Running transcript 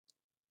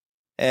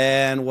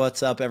And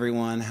what's up,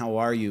 everyone? How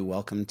are you?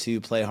 Welcome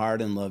to Play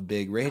Hard and Love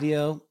Big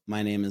Radio.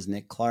 My name is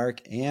Nick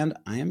Clark, and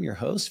I am your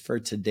host for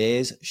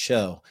today's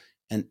show.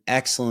 An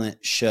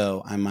excellent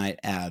show, I might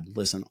add.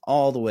 Listen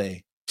all the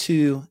way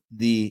to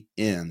the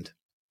end.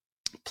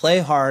 Play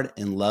Hard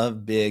and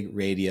Love Big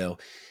Radio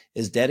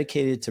is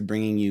dedicated to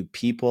bringing you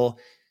people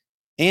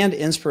and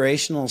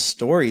inspirational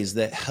stories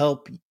that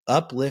help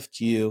uplift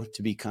you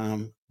to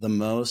become the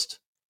most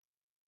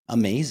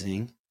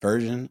amazing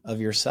version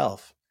of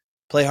yourself.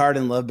 Play Hard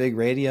and Love Big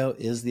Radio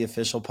is the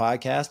official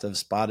podcast of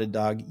Spotted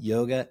Dog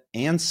Yoga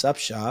and Sup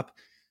Shop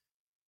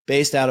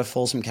based out of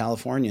Folsom,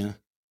 California.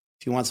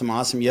 If you want some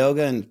awesome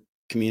yoga and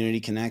community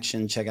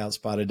connection, check out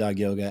Spotted Dog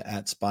Yoga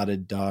at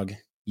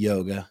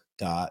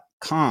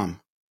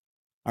spotteddogyoga.com.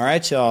 All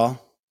right, y'all.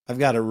 I've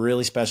got a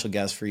really special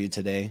guest for you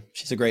today.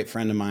 She's a great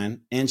friend of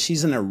mine, and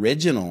she's an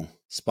original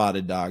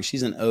Spotted Dog.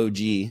 She's an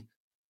OG,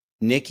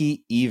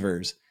 Nikki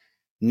Evers.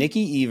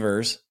 Nikki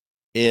Evers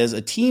is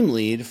a team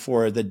lead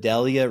for the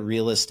Delia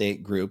Real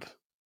Estate Group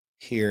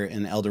here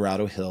in El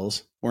Dorado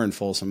Hills. We're in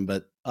Folsom,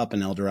 but up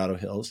in El Dorado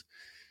Hills.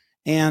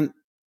 And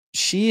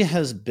she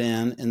has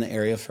been in the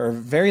area for a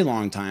very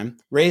long time,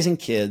 raising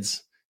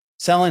kids,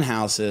 selling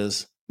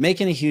houses,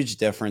 making a huge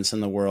difference in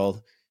the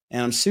world.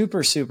 And I'm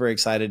super, super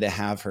excited to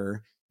have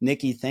her.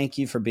 Nikki, thank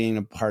you for being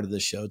a part of the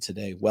show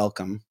today.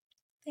 Welcome.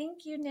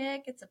 Thank you,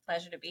 Nick. It's a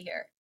pleasure to be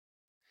here.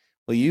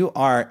 Well, you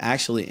are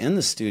actually in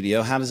the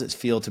studio. How does it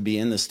feel to be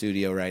in the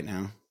studio right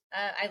now?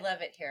 I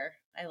love it here.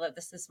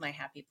 This is my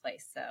happy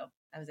place. So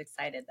I was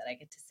excited that I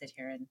get to sit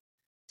here and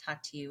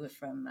talk to you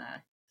from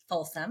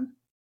Folsom.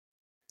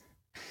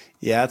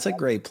 Yeah, it's a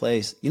great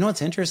place. You know,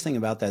 what's interesting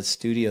about that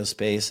studio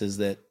space is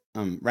that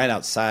right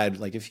outside,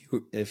 like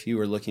if you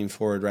were looking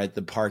forward, right,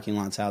 the parking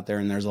lot's out there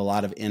and there's a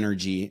lot of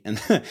energy, and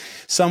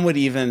some would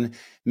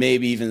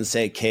maybe even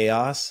say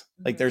chaos.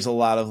 Like there's a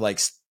lot of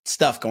like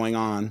stuff going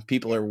on.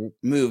 People are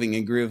moving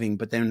and grooving,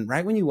 but then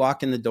right when you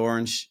walk in the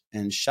door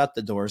and shut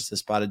the doors to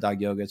Spotted Dog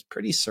Yoga, it's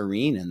pretty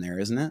serene in there,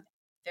 isn't it?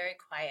 Very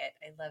quiet.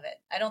 I love it.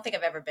 I don't think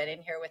I've ever been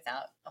in here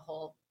without a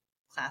whole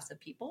class of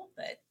people,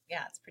 but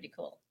yeah, it's pretty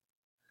cool.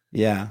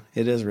 Yeah,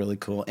 it is really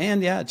cool.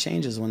 And yeah, it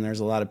changes when there's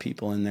a lot of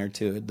people in there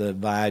too. The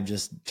vibe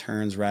just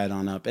turns right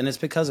on up. And it's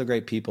because of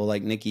great people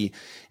like Nikki.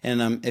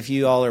 And if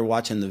you all are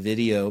watching the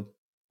video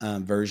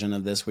version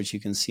of this, which you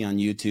can see on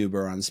YouTube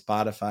or on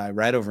Spotify,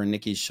 right over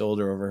Nikki's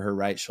shoulder, over her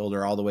right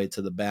shoulder, all the way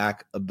to the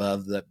back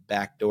above the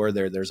back door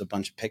there's a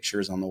bunch of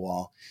pictures on the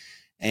wall.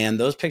 And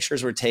those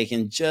pictures were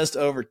taken just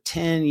over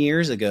 10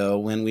 years ago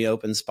when we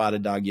opened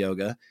Spotted Dog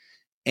Yoga.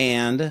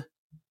 And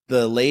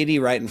the lady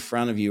right in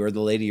front of you, or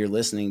the lady you're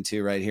listening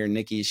to right here,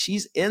 Nikki,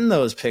 she's in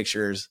those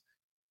pictures.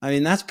 I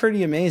mean, that's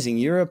pretty amazing.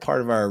 You're a part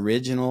of our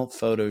original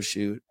photo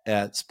shoot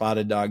at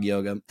Spotted Dog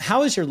Yoga.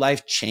 How has your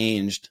life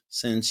changed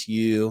since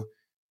you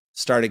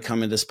started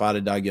coming to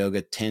Spotted Dog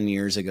Yoga 10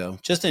 years ago?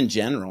 Just in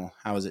general,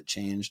 how has it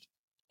changed?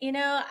 You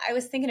know, I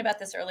was thinking about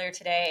this earlier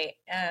today.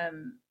 I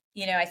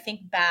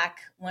think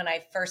back when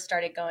I first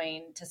started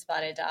going to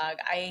Spotted Dog,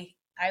 I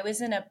was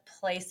in a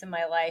place in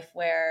my life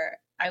where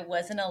I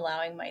wasn't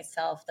allowing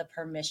myself the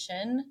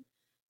permission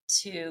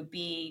to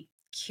be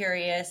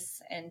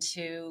curious and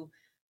to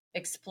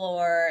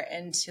explore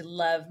and to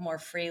love more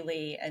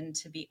freely and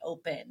to be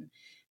open.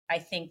 I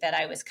think that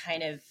I was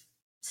kind of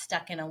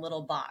stuck in a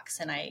little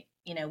box, and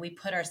we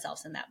put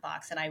ourselves in that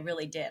box, and I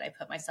really did. I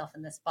put myself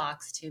in this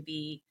box to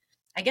be,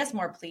 I guess,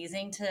 more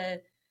pleasing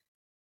to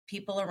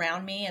people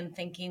around me, and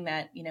thinking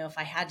that, if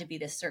I had to be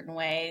this certain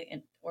way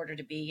in order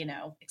to be,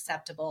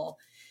 acceptable.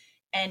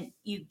 And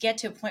you get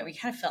to a point where you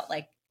kind of felt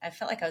like I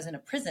was in a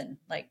prison,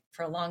 like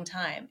for a long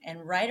time.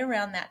 And right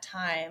around that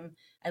time,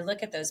 I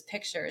look at those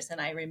pictures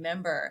and I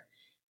remember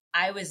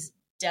I was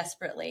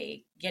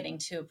desperately getting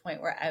to a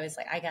point where I was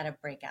like, I got to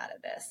break out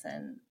of this,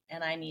 and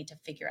I need to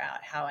figure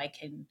out how I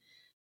can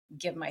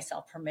give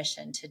myself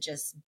permission to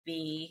just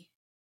be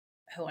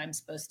who I'm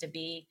supposed to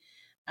be,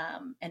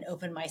 and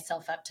open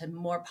myself up to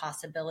more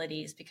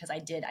possibilities, because I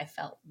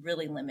felt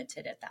really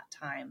limited at that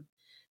time.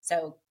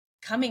 So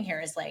coming here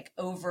is like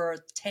over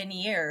 10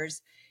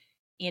 years,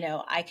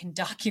 I can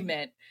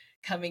document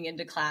coming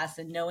into class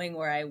and knowing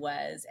where I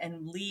was,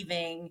 and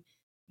leaving,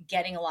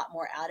 getting a lot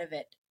more out of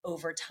it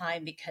over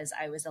time, because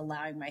I was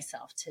allowing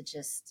myself to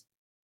just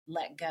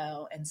let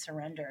go and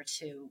surrender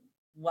to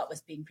what was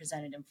being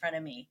presented in front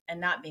of me,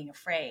 and not being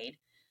afraid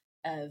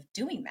of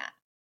doing that.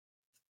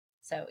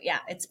 So yeah,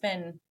 it's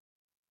been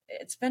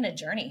a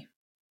journey.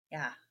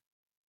 Yeah.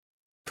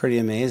 Pretty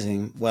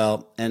amazing.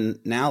 Well, and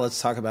now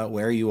let's talk about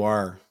where you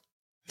are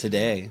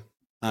today.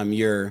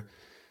 You're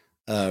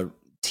a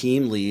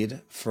team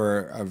lead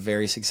for a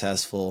very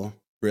successful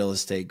real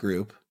estate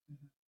group,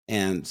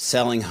 and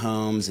selling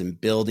homes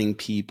and building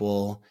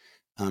people,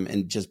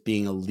 and just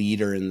being a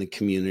leader in the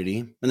community.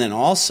 And then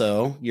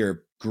also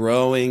you're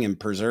growing and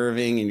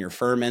preserving, and you're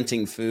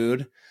fermenting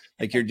food.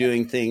 Like you're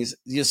doing things,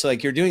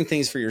 you're doing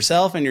things for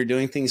yourself, and you're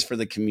doing things for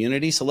the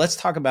community. So let's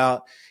talk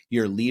about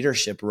your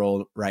leadership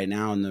role right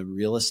now in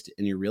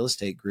your real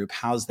estate group.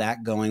 How's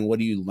that going? What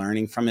are you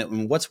learning from it,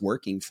 and what's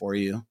working for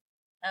you?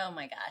 Oh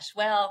my gosh.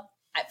 Well,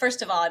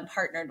 first of all, I'm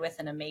partnered with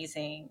an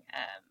amazing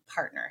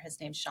partner. His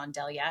name's Sean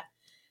Delia,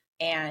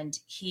 and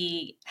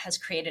he has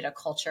created a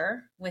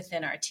culture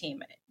within our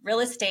team. Real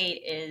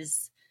estate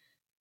is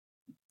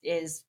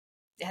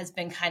has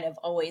been kind of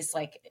always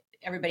like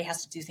everybody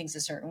has to do things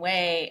a certain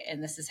way,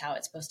 and this is how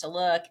it's supposed to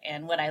look.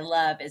 And what I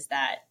love is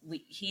that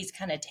he's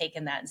kind of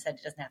taken that and said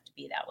it doesn't have to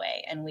be that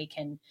way, and we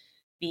can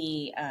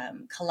be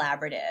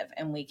collaborative,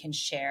 and we can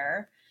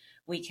share,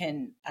 we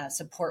can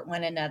support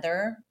one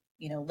another,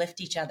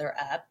 lift each other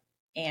up.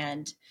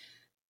 And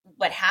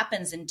what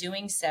happens in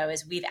doing so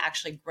is we've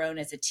actually grown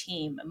as a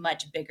team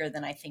much bigger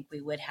than I think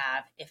we would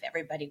have if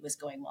everybody was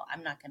going, well,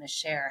 I'm not going to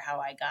share how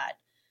I got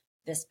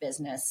this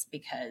business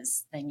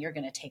because then you're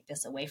going to take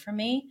this away from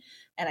me.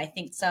 And I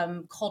think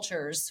some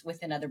cultures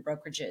within other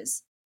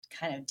brokerages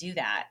kind of do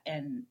that,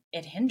 and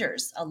it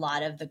hinders a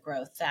lot of the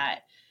growth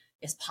that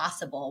is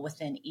possible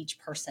within each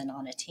person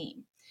on a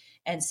team.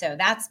 And so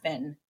that's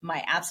been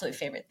my absolute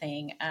favorite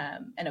thing.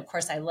 And of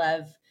course, I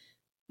love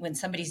when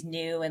somebody's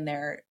new and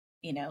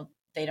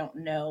they don't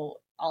know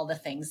all the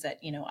things that,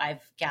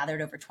 I've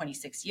gathered over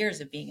 26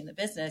 years of being in the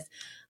business.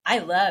 I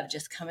love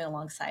just coming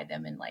alongside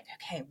them and like,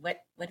 okay, what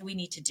do we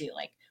need to do?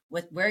 Like,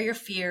 where are your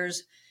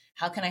fears?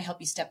 How can I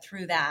help you step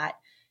through that?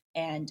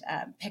 And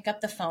pick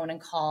up the phone and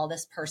call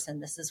this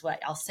person. This is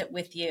what I'll sit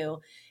with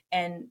you.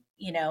 And,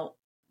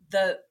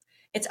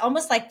 it's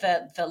almost like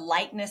the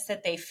lightness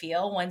that they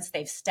feel once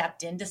they've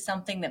stepped into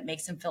something that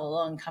makes them feel a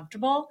little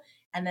uncomfortable.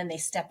 And then they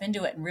step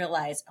into it and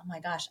realize, oh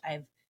my gosh,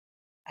 I've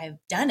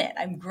done it.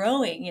 I'm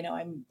growing,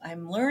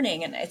 I'm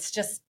learning. And it's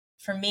just,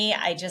 for me,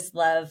 I just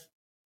love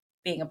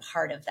being a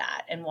part of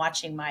that and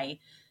watching my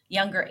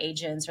younger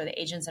agents or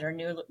the agents that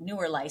are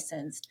newer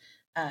licensed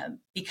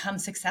become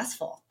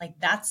successful. Like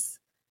that's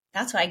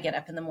what I get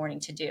up in the morning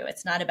to do.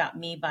 It's not about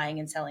me buying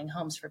and selling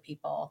homes for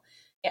people.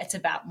 It's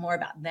more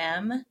about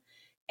them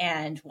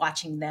and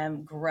watching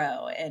them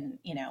grow, and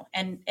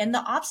and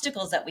the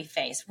obstacles that we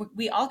face.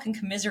 We all can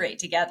commiserate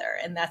together,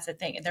 and that's the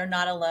thing. They're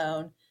not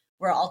alone.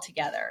 We're all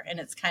together, and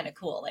it's kind of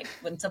cool. Like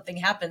when something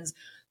happens,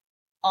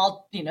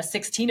 all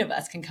 16 of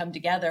us can come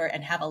together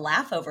and have a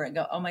laugh over it and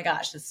go, oh my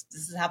gosh, this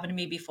has happened to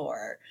me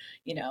before,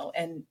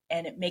 and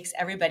it makes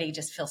everybody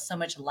just feel so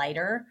much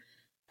lighter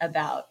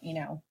about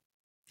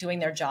doing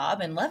their job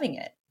and loving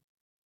it.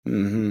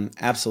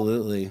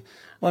 Absolutely.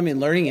 Well, I mean,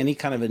 learning any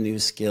kind of a new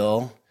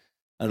skill,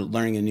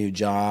 learning a new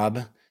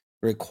job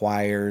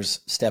requires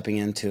stepping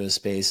into a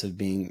space of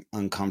being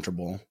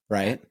uncomfortable,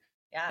 right?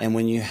 Yeah. And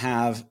when you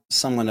have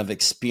someone of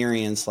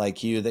experience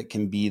like you that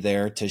can be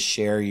there to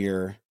share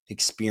your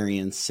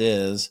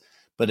experiences,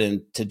 but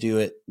to do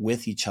it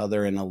with each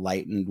other in a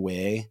lightened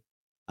way,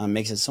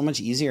 makes it so much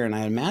easier. And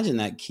I imagine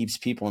that keeps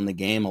people in the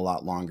game a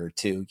lot longer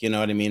too. You know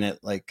what I mean?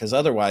 Because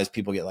otherwise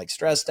people get like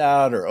stressed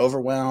out or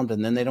overwhelmed,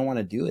 and then they don't want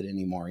to do it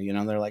anymore.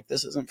 They're like,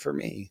 this isn't for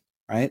me.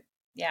 Right.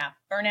 Yeah.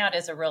 Burnout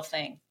is a real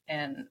thing.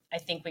 And I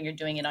think when you're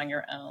doing it on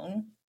your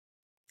own,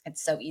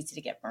 it's so easy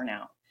to get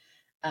burnout.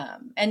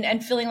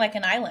 And feeling like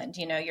an island,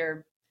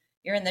 you're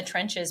in the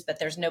trenches, but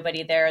there's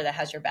nobody there that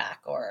has your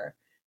back or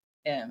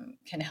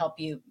can help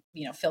you,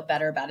 feel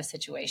better about a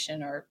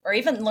situation or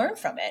even learn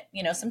from it.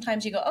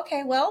 Sometimes you go,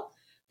 okay, well,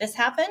 this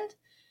happened.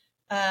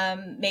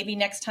 Maybe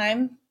next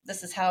time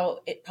this is how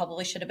it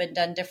probably should have been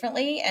done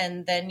differently.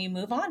 And then you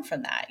move on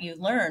from that. You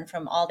learn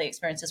from all the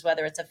experiences,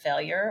 whether it's a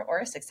failure or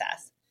a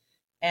success.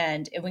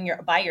 And when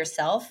you're by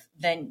yourself,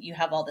 then you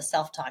have all the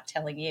self-talk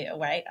telling you,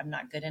 right? I'm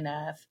not good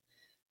enough.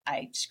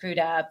 I screwed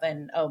up,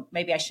 and oh,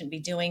 maybe I shouldn't be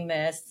doing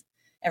this.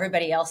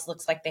 Everybody else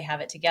looks like they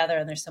have it together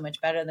and they're so much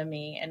better than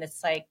me. And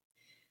it's like,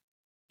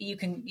 you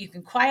can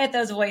quiet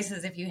those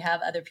voices if you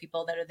have other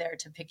people that are there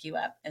to pick you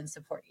up and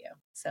support you.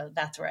 So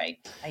that's where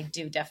I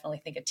do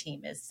definitely think a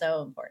team is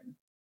so important.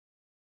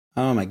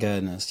 Oh my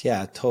goodness.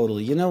 Yeah,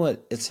 totally. You know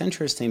what? It's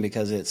interesting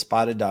because at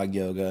Spotted Dog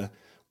Yoga,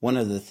 one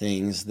of the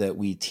things that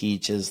we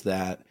teach is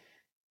that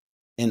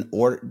in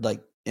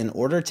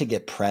order to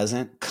get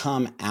present,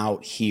 come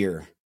out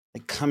here.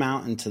 Like come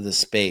out into the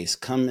space,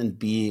 come and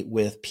be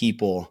with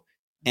people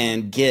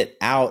and get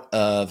out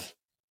of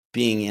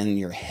being in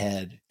your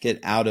head, get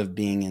out of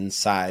being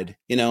inside,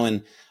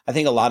 and I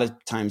think a lot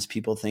of times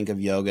people think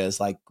of yoga as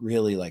like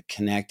really like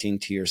connecting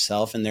to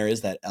yourself. And there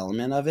is that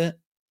element of it.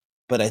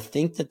 But I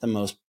think that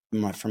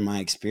from my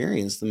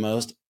experience, the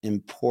most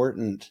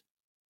important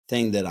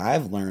thing that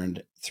I've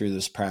learned through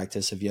this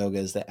practice of yoga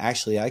is that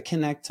actually I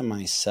connect to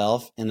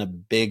myself in a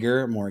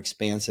bigger, more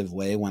expansive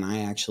way when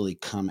I actually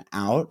come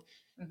out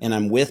and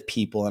I'm with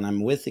people and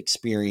I'm with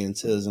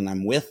experiences and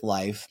I'm with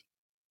life.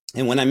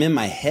 And when I'm in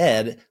my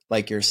head,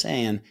 like you're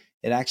saying,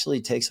 it actually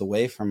takes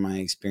away from my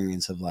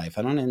experience of life.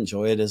 I don't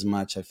enjoy it as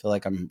much. I feel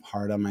like I'm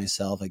hard on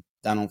myself. Like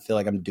I don't feel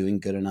like I'm doing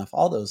good enough.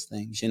 All those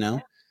things,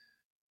 this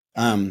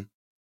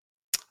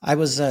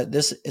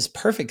is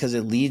perfect because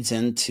it leads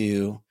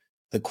into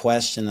the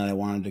question that I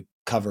wanted to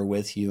cover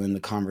with you in the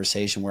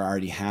conversation. We're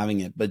already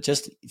having it, but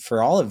just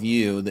for all of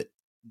you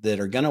that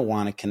are going to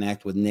want to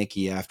connect with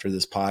Nikki after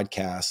this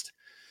podcast,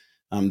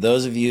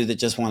 those of you that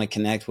just want to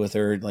connect with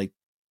her, like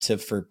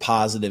for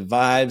positive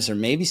vibes, or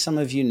maybe some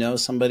of you know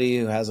somebody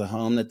who has a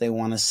home that they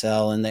want to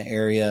sell in the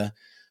area,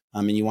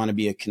 and you want to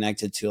be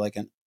connected to like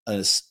a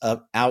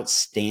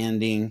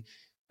outstanding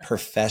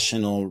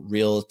professional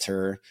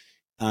realtor.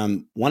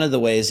 One of the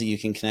ways that you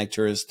can connect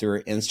to her is through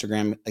her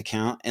Instagram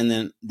account. And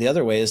then the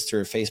other way is through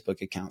her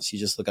Facebook account. So you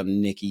just look up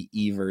Nikki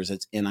Evers.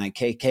 It's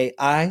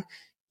NikkieVers,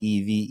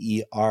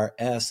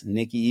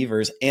 Nikki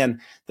Evers.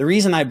 And the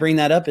reason I bring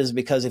that up is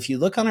because if you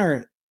look on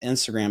her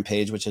Instagram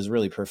page, which is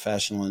really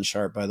professional and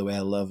sharp, by the way,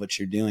 I love what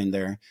you're doing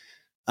there.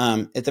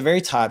 At the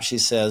very top, she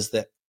says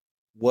that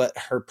what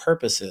her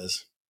purpose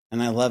is.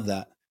 And I love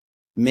that.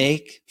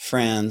 Make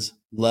friends,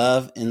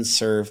 love and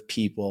serve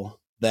people.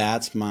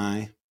 That's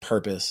my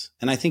purpose.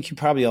 And I think you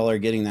probably all are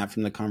getting that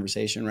from the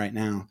conversation right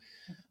now.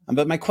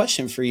 But my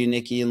question for you,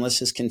 Nikki, and let's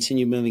just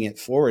continue moving it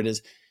forward,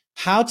 is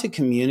how to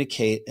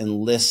communicate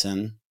and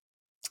listen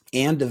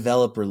and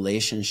develop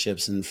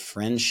relationships and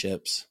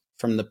friendships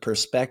from the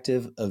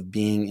perspective of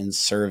being in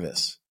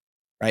service,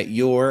 right?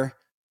 Your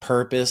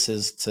purpose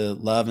is to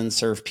love and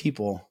serve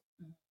people.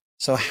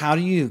 So how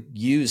do you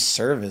use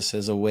service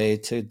as a way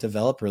to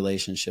develop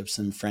relationships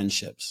and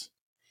friendships?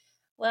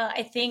 Well,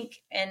 I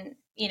think, and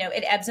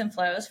it ebbs and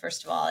flows.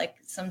 First of all, like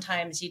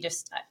sometimes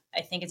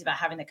I think it's about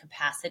having the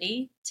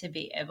capacity to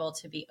be able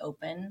to be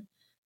open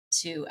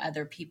to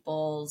other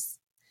people's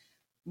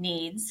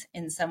needs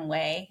in some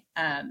way,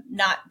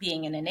 not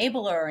being an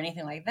enabler or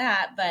anything like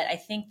that. But I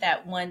think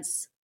that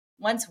once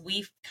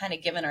we've kind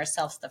of given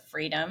ourselves the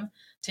freedom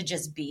to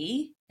just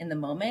be in the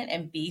moment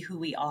and be who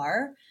we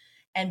are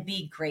and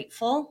be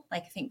grateful,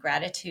 like I think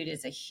gratitude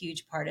is a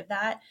huge part of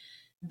that,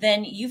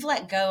 then you've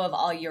let go of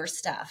all your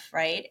stuff,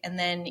 right? And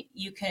then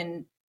you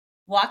can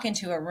walk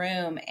into a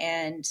room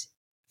and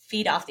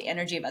feed off the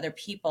energy of other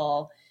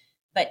people,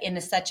 but in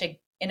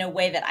a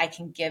way that I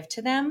can give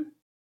to them.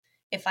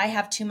 If I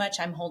have too much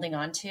I'm holding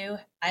on to,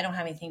 I don't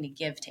have anything to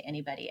give to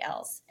anybody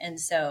else. And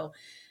so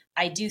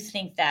I do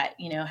think that,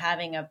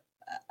 having a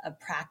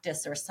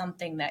practice or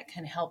something that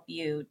can help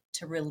you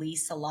to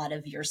release a lot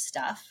of your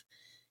stuff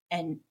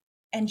and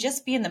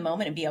just be in the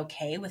moment and be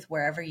okay with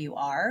wherever you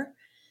are,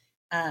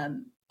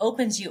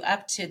 opens you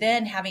up to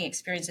then having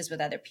experiences with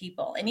other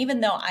people. And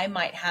even though I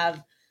might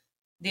have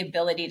the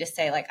ability to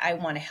say, like, I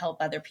want to help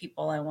other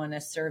people, I want to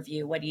serve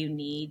you, what do you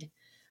need?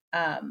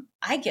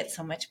 I get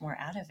so much more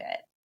out of it.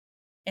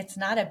 It's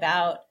not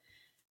about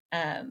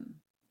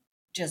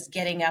just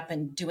getting up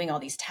and doing all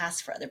these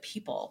tasks for other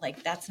people.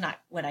 Like, that's not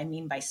what I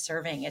mean by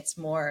serving. It's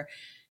more,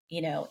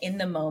 in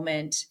the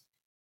moment,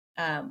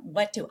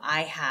 what do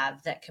I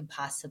have that could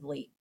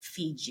possibly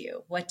feed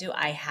you? What do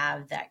I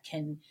have that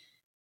can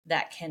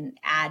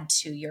add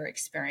to your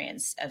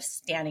experience of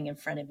standing in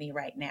front of me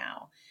right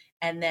now?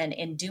 And then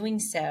in doing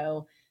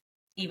so,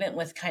 even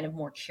with kind of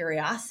more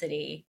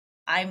curiosity,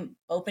 I'm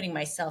opening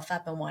myself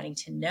up and wanting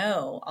to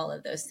know all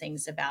of those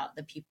things about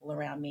the people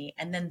around me.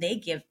 And then they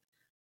give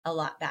a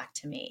lot back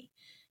to me.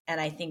 And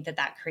I think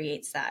that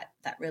creates that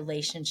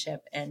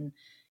relationship and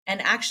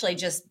actually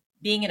just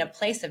being in a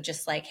place of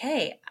just like,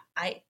 hey,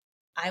 I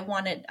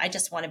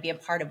just want to be a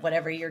part of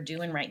whatever you're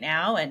doing right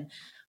now. And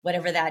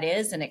whatever that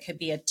is. And it could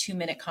be a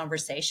 2-minute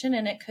conversation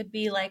and it could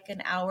be like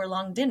an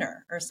hour-long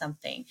dinner or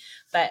something.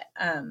 But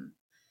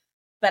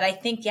I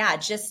think, yeah,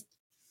 just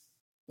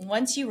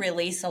once you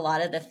release a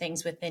lot of the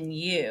things within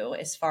you,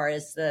 as far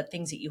as the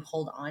things that you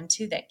hold on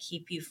to that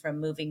keep you from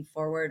moving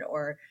forward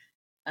or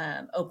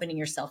opening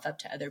yourself up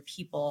to other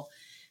people,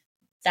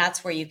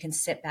 that's where you can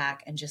sit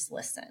back and just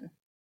listen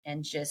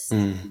and just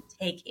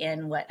take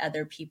in what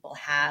other people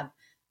have,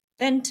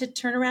 then to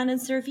turn around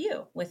and serve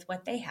you with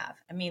what they have.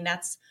 I mean,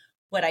 that's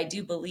what I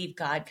do believe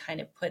God kind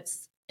of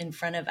puts in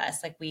front of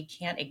us. Like, we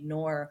can't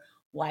ignore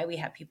why we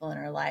have people in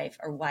our life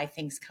or why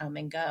things come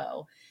and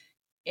go.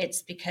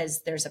 It's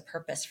because there's a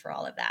purpose for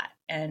all of that.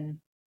 And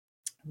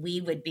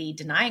we would be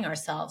denying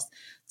ourselves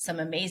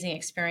some amazing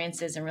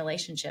experiences and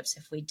relationships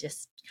if we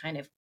just kind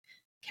of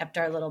kept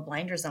our little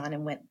blinders on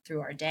and went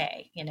through our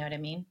day. You know what I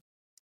mean?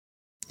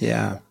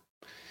 Yeah,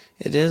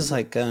 it is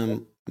like,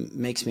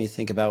 makes me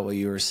think about what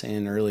you were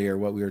saying earlier,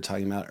 what we were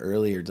talking about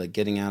earlier, like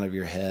getting out of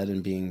your head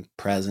and being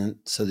present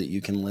so that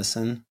you can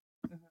listen.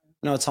 Mm-hmm.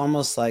 No, it's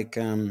almost like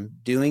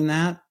doing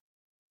that.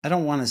 I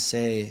don't want to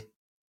say,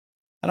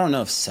 I don't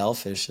know if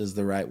selfish is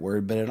the right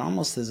word, but it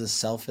almost is a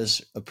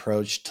selfish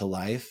approach to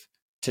life,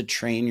 to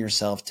train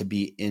yourself to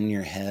be in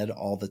your head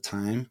all the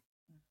time.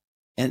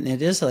 And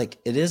it is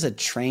a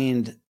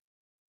trained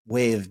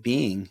way of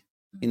being,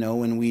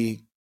 when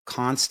we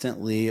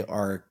constantly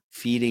are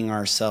feeding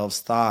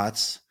ourselves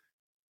thoughts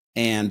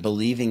and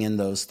believing in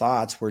those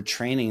thoughts, we're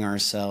training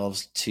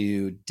ourselves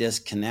to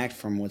disconnect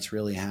from what's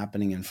really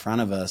happening in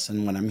front of us.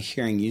 And what I'm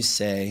hearing you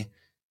say,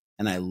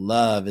 and I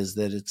love, is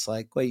that it's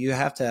like, well, you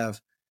have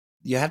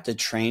to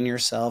train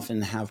yourself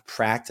and have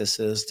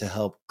practices to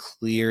help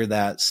clear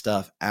that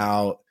stuff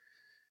out,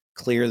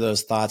 clear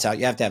those thoughts out.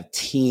 You have to have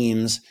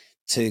teams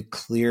to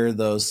clear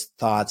those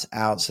thoughts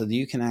out so that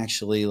you can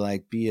actually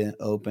like be an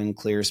open,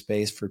 clear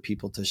space for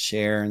people to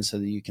share, and so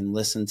that you can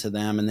listen to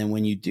them. And then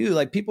when you do,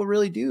 like, people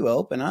really do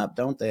open up,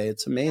 don't they?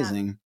 It's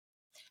amazing.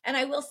 And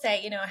I will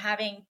say,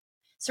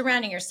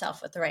 surrounding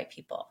yourself with the right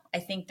people. I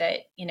think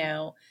that,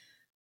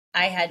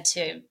 I had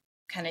to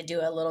kind of do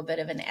a little bit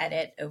of an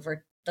edit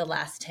over the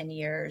last 10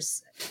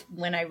 years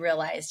when I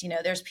realized,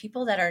 there's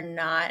people that are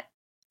not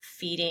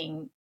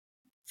feeding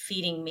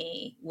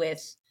me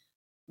with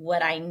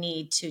what I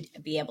need to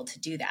be able to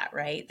do that,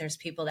 right? There's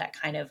people that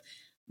kind of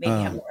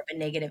maybe have more of a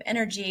negative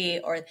energy,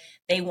 or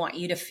they want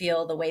you to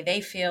feel the way they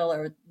feel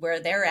or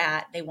where they're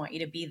at. They want you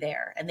to be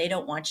there, and they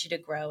don't want you to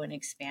grow and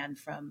expand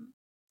from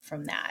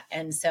that.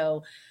 And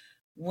so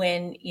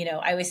when,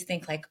 I always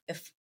think like,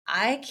 if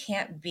I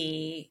can't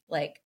be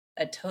like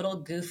a total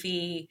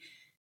goofy,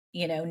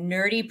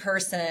 nerdy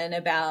person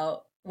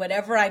about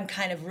whatever I'm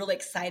kind of really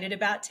excited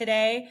about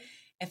today,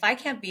 if I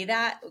can't be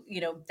that,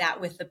 that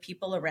with the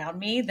people around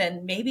me,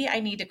 then maybe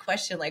I need to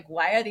question, like,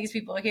 why are these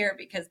people here?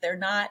 Because they're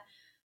not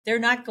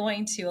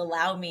going to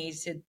allow me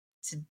to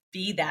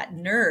be that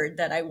nerd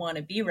that I want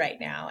to be right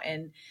now.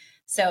 And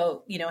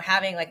so,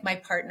 having like my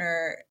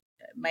partner,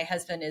 my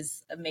husband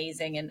is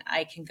amazing, and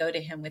I can go to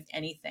him with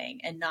anything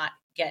and not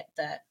get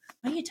the,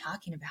 what are you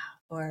talking about?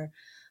 Or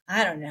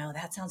I don't know,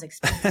 that sounds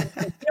expensive,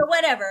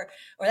 whatever.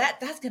 Or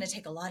that's going to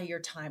take a lot of your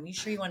time. You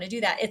sure you want to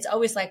do that? It's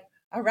always like,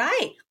 all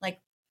right, like,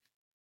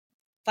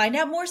 find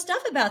out more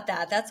stuff about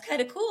that. That's kind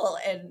of cool.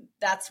 And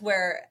that's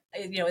where,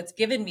 it's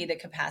given me the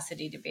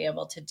capacity to be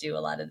able to do a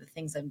lot of the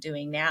things I'm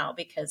doing now,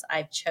 because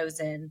I've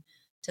chosen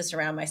to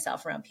surround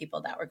myself around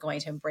people that were going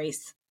to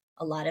embrace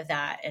a lot of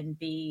that and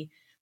be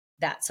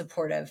that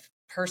supportive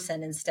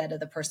person instead of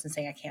the person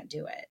saying, I can't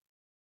do it.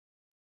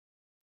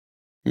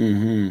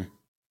 Mm-hmm.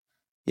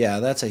 Yeah,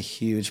 that's a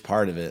huge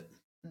part of it.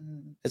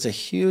 Mm-hmm. It's a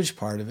huge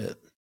part of it.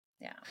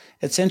 Yeah.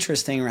 It's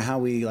interesting how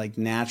we like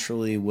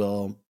naturally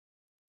will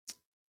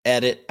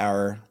edit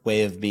our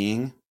way of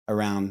being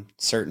around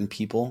certain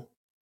people.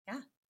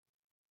 Yeah.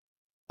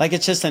 Like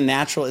it's just a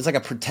natural, it's like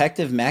a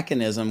protective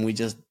mechanism we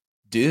just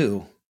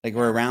do. Like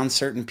we're around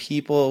certain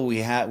people,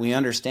 we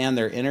understand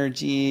their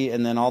energy,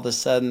 and then all of a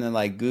sudden the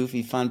like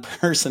goofy fun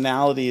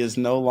personality is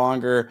no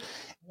longer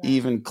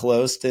even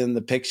close to in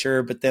the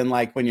picture. But then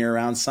like when you're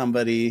around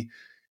somebody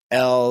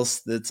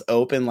else that's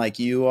open like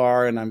you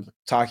are, and I'm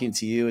talking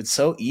to you, it's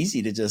so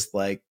easy to just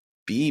like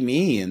be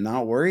me and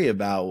not worry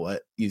about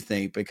what you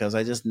think, because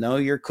I just know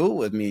you're cool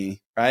with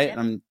me, right?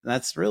 Yeah.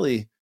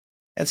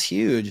 That's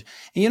huge.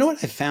 And you know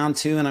what I found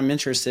too, and I'm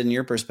interested in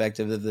your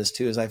perspective of this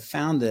too, is I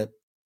found that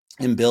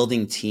in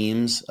building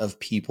teams of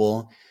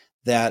people,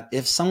 that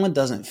if someone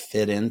doesn't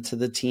fit into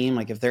the team,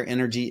 like if their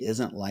energy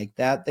isn't like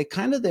that, they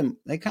kind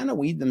of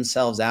weed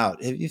themselves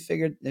out. Have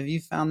you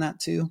found that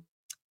too?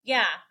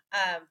 Yeah,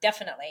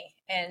 definitely.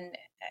 And,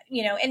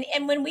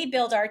 and when we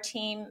build our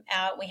team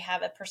out, we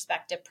have a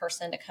prospective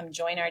person to come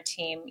join our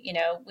team.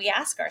 We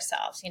ask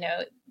ourselves,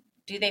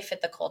 do they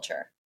fit the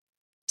culture?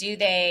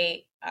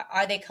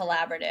 Are they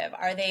collaborative?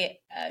 Are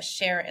they a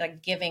sharing,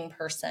 like giving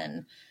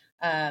person?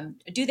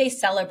 Do they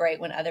celebrate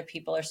when other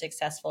people are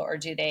successful, or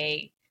do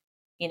they,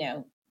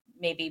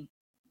 maybe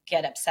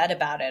get upset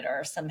about it,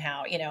 or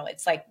somehow,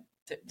 it's like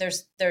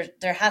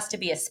there has to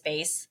be a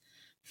space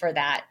for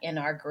that in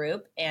our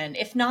group. And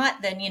if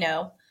not, then,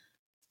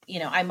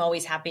 I'm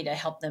always happy to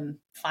help them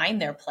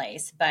find their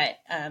place. But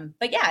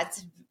yeah,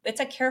 it's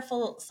a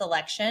careful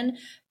selection.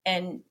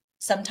 And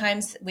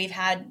sometimes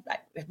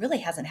it really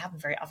hasn't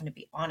happened very often, to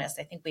be honest.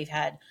 I think we've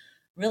had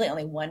really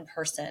only one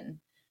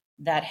person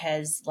that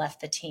has left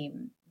the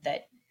team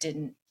that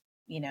didn't,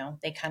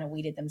 they kind of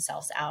weeded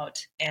themselves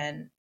out.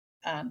 And,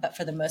 but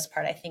for the most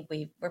part, I think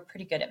we're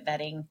pretty good at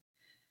vetting,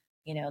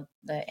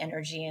 the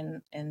energy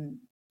and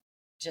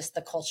just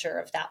the culture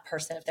of that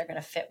person, if they're going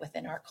to fit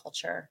within our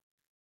culture.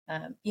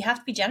 You have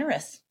to be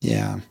generous.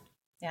 Yeah.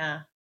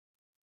 Yeah.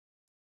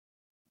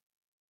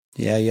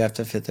 Yeah, you have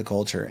to fit the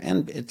culture.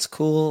 And it's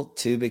cool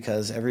too,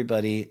 because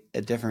everybody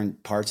at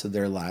different parts of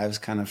their lives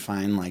kind of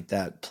find like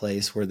that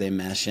place where they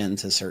mesh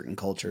into certain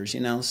cultures,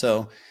 you know?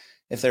 So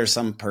if there's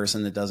some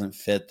person that doesn't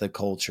fit the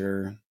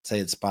culture, say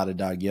it's Spotted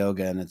Dog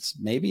Yoga, and it's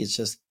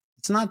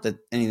not that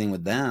anything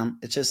with them,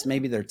 it's just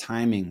maybe their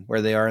timing,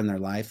 where they are in their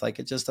life, like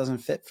it just doesn't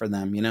fit for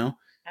them, you know?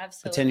 But 10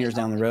 Absolutely. years Oh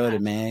down the my road, it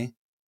gosh. may,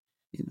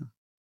 you know,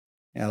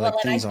 yeah, Well, like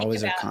and I things think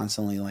always are about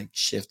constantly like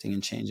shifting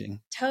and changing.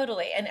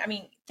 totally. And I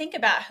mean, think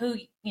about who,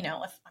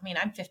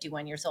 I'm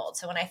 51 years old.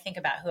 So when I think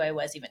about who I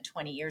was even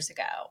 20 years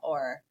ago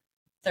or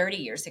 30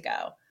 years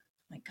ago,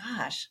 my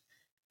gosh,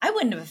 I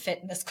wouldn't have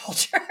fit in this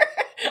culture.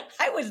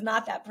 I was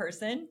not that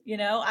person.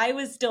 I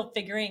was still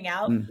figuring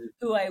out Mm.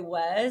 who I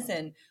was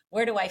and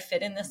where do I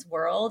fit in this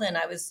world. And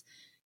I was,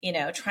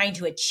 trying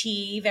to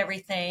achieve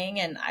everything.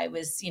 And I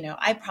was,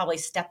 I probably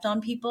stepped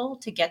on people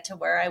to get to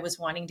where I was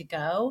wanting to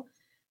go.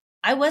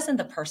 I wasn't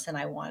the person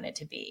I wanted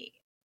to be,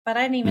 but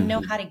I didn't even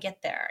know how Mhm. to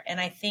get there.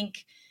 And I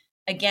think,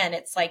 again,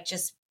 it's like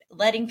just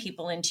letting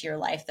people into your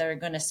life that are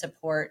going to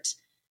support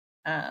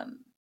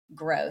um,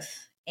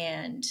 growth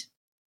and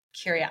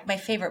curiosity. My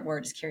favorite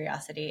word is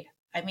curiosity.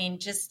 I mean,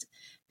 just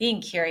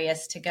being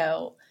curious to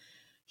go,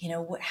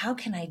 how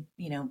can I,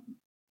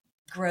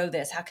 grow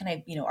this? How can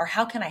I, or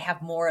how can I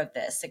have more of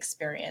this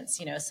experience?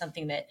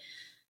 Something that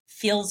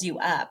fills you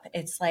up.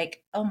 It's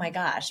like, oh my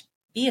gosh,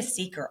 be a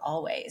seeker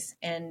always,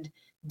 and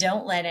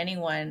don't let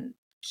anyone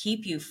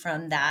keep you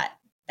from that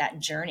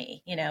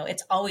journey.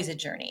 It's always a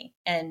journey.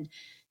 And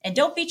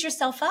don't beat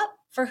yourself up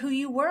for who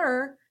you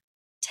were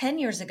 10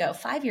 years ago,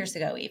 5 years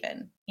ago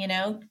even.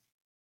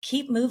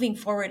 Keep moving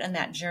forward on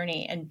that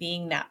journey and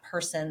being that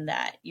person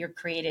that you're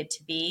created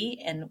to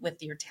be, and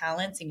with your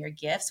talents and your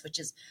gifts, which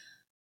is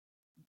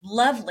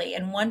lovely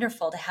and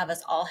wonderful to have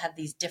us all have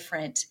these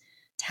different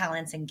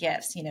talents and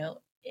gifts.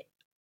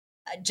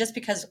 Just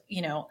because,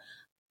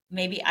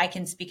 maybe I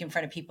can speak in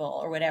front of people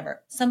or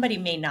whatever, somebody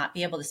may not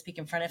be able to speak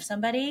in front of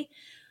somebody,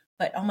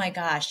 but oh my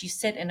gosh, you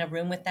sit in a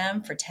room with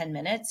them for 10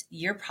 minutes,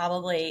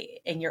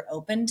 and you're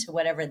open to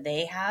whatever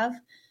they have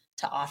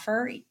to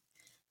offer.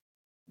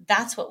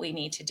 That's what we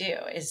need to do,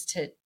 is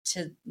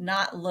to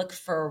not look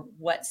for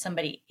what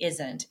somebody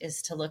isn't,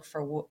 is to look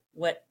for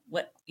what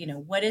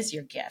is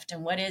your gift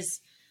and what is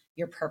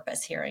your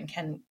purpose here, and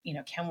can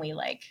we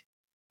like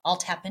all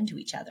tap into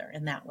each other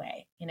in that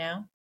way.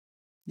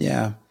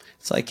 Yeah.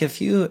 It's like if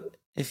you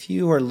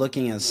are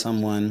looking at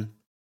someone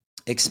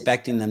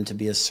expecting them to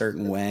be a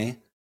certain way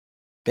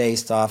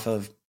based off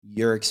of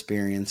your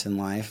experience in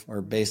life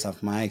or based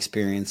off my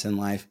experience in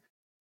life,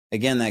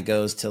 again, that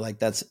goes to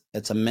like,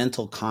 it's a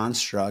mental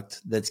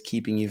construct that's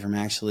keeping you from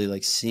actually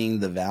like seeing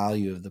the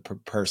value of the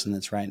person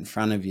that's right in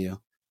front of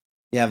you.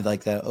 You have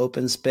like that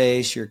open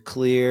space, you're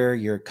clear,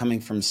 you're coming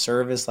from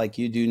service like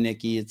you do,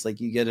 Nikki. It's like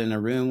you get in a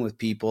room with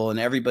people and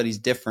everybody's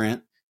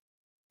different.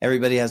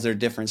 Everybody has their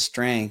different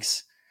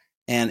strengths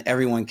and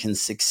everyone can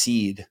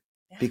succeed.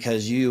 Yeah.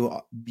 Because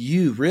you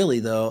really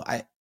though,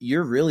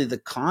 you're really the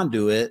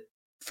conduit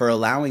for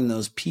allowing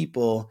those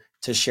people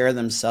to share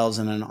themselves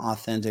in an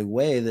authentic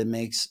way that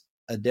makes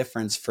a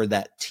difference for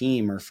that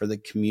team or for the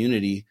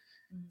community,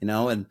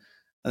 and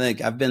I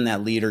think I've been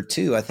that leader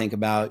too. I think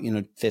about,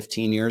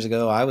 15 years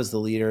ago, I was the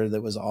leader I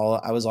was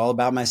all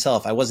about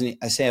myself. I was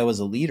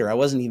a leader. I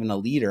wasn't even a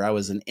leader. I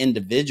was an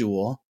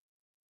individual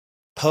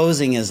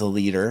posing as a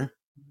leader,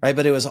 right?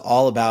 But it was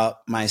all about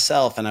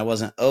myself, and I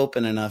wasn't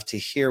open enough to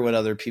hear what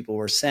other people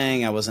were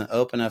saying. I wasn't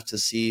open enough to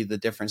see the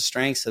different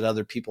strengths that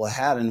other people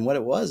had. And what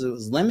it was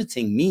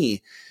limiting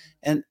me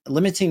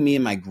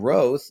in my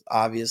growth,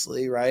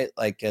 obviously, right?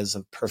 Like as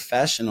a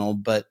professional,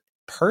 but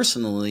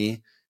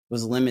personally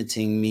was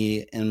limiting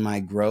me in my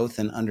growth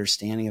and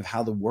understanding of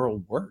how the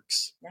world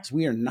works. Because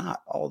we are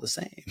not all the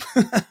same.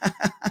 No,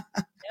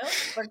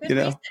 for good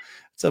reason.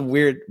 It's a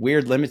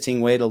weird limiting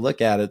way to look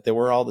at it, that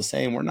we're all the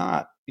same. We're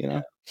not,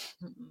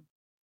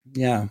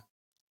 Yeah.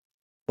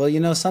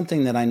 Well,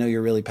 something that I know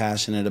you're really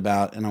passionate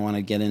about and I want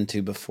to get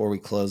into before we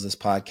close this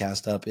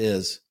podcast up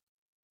is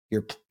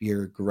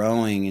you're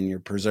growing and you're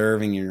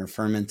preserving and you're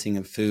fermenting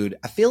of food.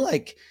 I feel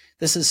like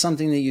this is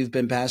something that you've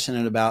been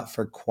passionate about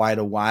for quite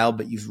a while,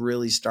 but you've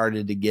really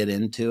started to get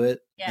into it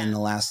in the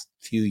last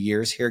few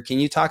years here. Can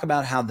you talk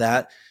about how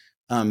that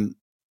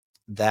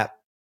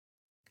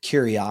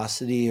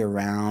curiosity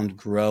around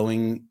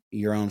growing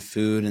your own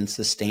food and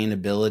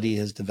sustainability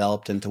has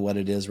developed into what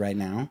it is right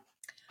now?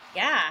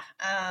 Yeah.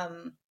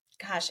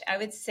 Gosh, I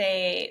would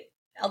say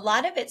a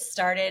lot of it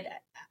started,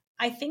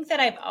 I think that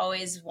I've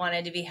always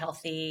wanted to be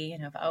healthy,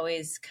 and I've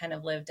always kind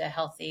of lived a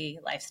healthy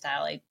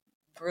lifestyle. I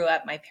grew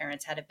up, my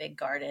parents had a big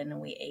garden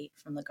and we ate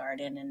from the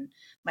garden, and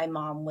my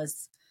mom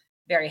was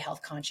very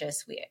health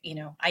conscious.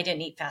 I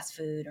didn't eat fast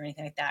food or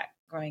anything like that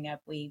growing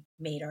up. We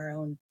made our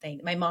own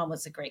thing. My mom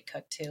was a great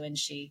cook too, and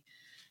she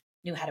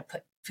knew how to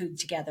put food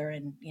together,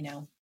 and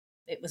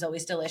it was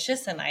always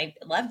delicious and I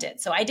loved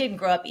it. So I didn't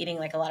grow up eating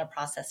like a lot of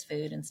processed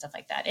food and stuff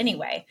like that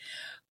anyway.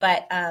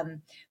 But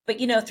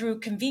through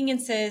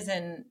conveniences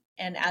and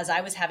as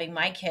I was having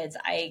my kids,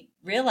 I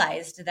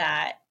realized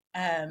that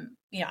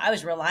I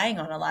was relying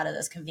on a lot of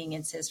those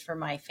conveniences for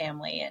my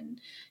family, and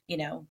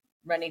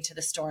running to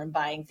the store and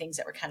buying things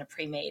that were kind of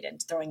pre-made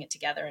and throwing it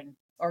together,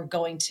 or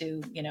going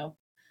to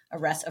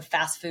a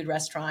fast food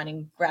restaurant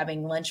and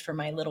grabbing lunch for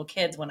my little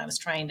kids when I was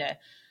trying to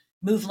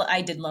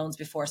I did loans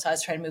before, so I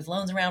was trying to move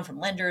loans around from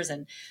lenders,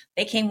 and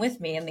they came with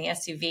me in the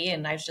SUV,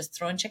 and I was just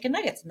throwing chicken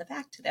nuggets in the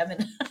back to them,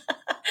 and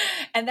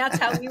and that's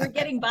how we were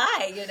getting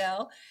by,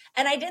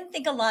 And I didn't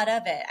think a lot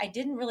of it. I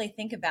didn't really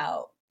think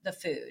about the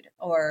food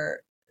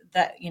or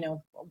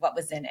what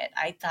was in it.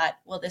 I thought,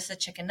 well, this is a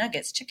chicken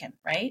nuggets, chicken,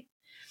 right?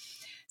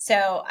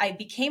 So I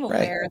became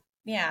aware. Right.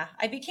 Yeah,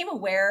 I became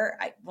aware.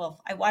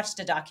 I watched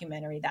a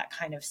documentary that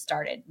kind of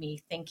started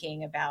me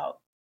thinking about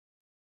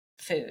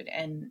food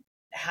and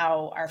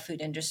how our food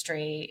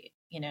industry,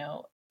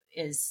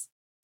 is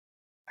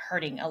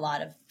hurting a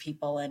lot of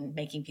people and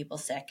making people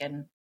sick,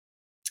 and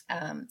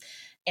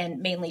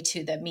mainly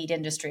to the meat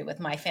industry. With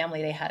my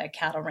family, they had a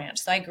cattle ranch,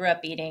 so I grew up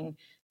eating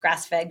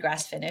grass-fed,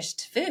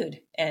 grass-finished food,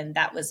 and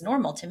that was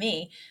normal to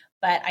me.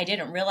 But I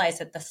didn't realize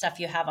that the stuff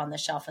you have on the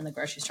shelf in the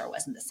grocery store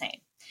wasn't the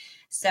same.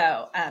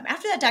 So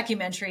after that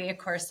documentary, of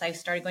course, I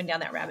started going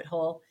down that rabbit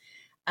hole.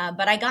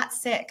 But I got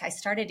sick. I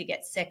started to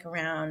get sick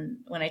around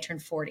when I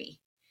turned 40.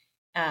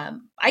 I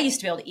used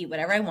to be able to eat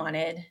whatever I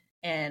wanted,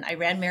 and I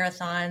ran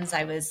marathons.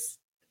 I was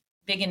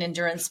big in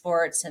endurance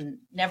sports and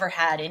never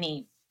had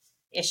any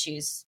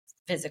issues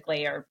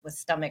physically or with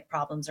stomach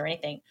problems or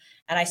anything.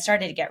 And I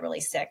started to get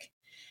really sick.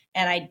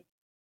 And I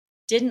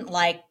didn't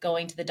like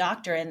going to the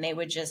doctor, and they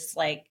would just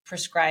like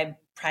prescribe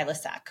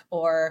Prilosec,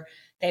 or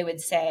they would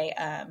say,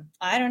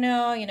 I don't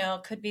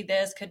know, could be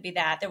this, could be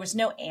that. There was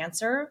no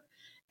answer.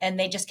 And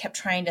they just kept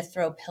trying to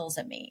throw pills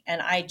at me.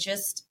 And I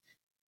just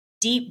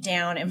deep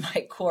down in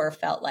my core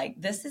felt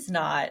like this is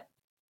not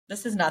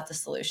the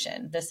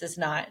solution. This is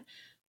not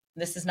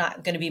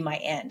going to be my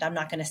end. I'm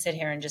not going to sit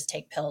here and just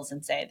take pills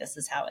and say this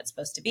is how it's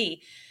supposed to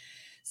be.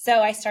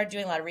 So I started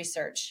doing a lot of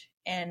research,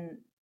 and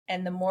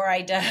the more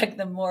I dug,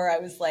 the more I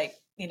was like,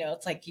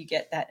 it's like you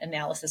get that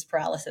analysis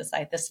paralysis.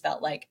 I just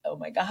felt like, oh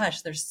my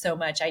gosh, there's so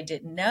much I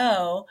didn't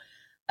know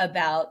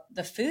about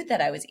the food that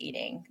I was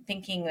eating,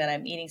 thinking that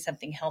I'm eating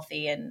something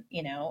healthy, and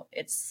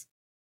it's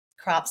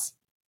crops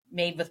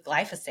made with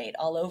glyphosate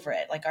all over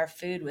it. Like our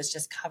food was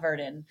just covered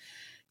in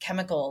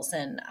chemicals.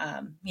 And,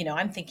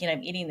 I'm thinking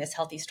I'm eating this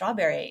healthy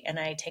strawberry, and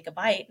I take a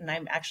bite and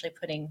I'm actually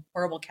putting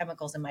horrible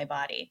chemicals in my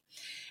body.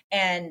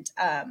 And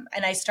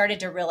I started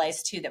to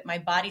realize too, that my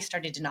body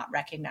started to not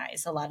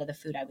recognize a lot of the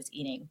food I was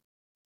eating.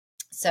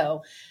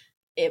 So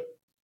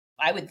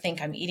I would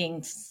think I'm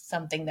eating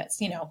something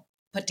that's,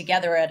 put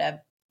together at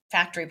a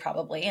factory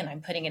probably, and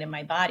I'm putting it in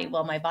my body.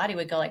 Well, my body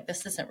would go like,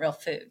 this isn't real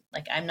food.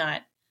 Like I'm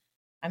not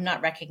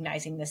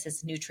recognizing this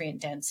as nutrient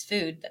dense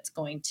food that's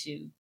going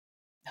to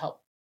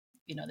help,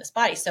 this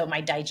body. So my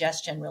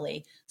digestion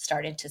really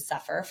started to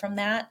suffer from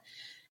that.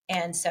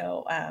 And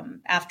so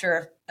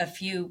after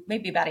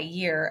maybe about a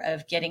year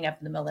of getting up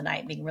in the middle of the night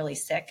and being really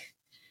sick,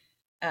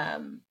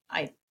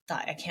 I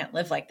thought, I can't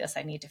live like this.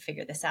 I need to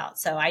figure this out.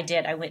 So I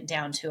did. I went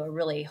down to a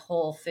really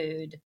whole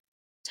food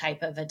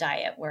type of a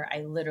diet where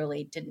I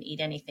literally didn't eat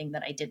anything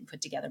that I didn't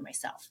put together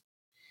myself.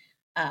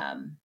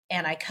 And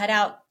I cut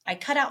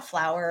out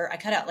flour. I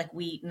cut out like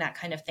wheat and that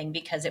kind of thing,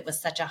 because it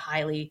was such a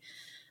highly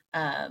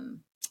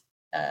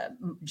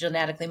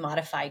genetically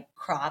modified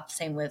crop.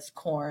 Same with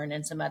corn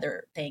and some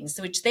other things,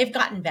 which they've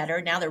gotten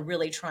better. Now they're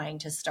really trying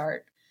to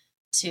start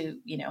to,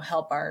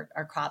 help our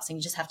crops, and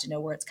you just have to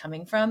know where it's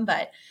coming from.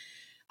 But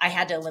I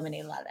had to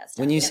eliminate a lot of that stuff.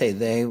 When you say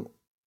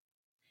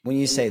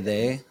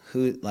they,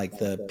 who, like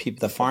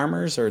the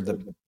farmers, or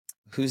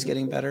who's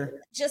getting better?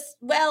 Just,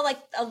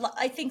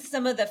 I think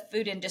some of the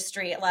food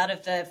industry, a lot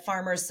of the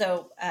farmers.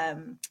 So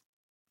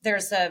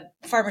there's a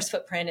Farmers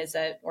Footprint is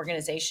an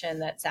organization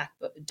that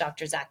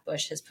Dr. Zach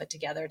Bush has put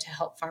together to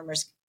help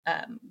farmers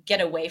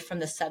get away from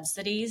the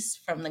subsidies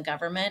from the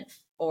government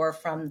or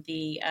from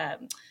the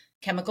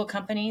chemical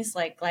companies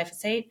like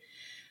glyphosate.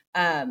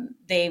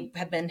 They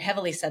have been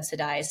heavily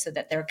subsidized, so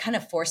that they're kind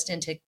of forced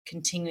into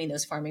continuing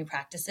those farming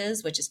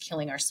practices, which is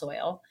killing our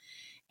soil.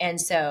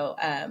 And so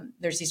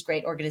there's these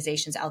great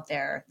organizations out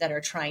there that are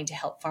trying to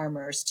help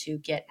farmers to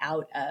get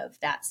out of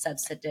that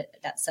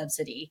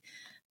subsidy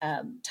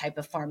type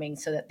of farming,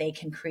 so that they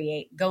can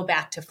go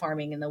back to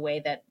farming in the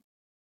way that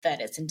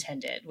it's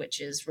intended,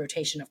 which is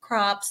rotation of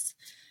crops,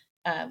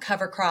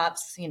 cover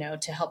crops,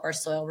 to help our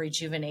soil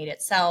rejuvenate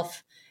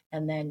itself.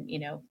 And then,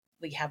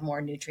 we have more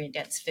nutrient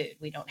dense food.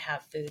 We don't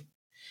have food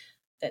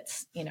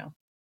that's,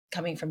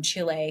 coming from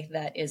Chile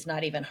that is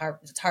not even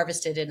it's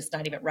harvested and it's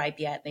not even ripe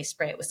yet. And they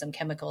spray it with some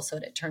chemicals so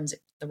that it turns it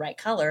the right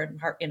color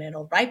and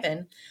it'll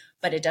ripen,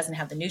 but it doesn't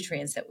have the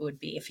nutrients that would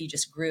be if you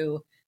just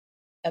grew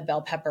a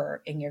bell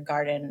pepper in your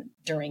garden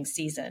during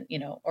season,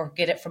 or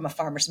get it from a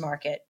farmer's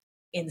market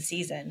in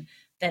season.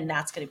 Then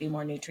that's going to be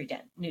more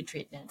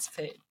nutrient dense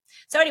food.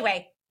 So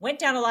anyway, went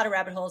down a lot of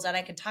rabbit holes, and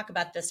I could talk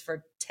about this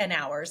for 10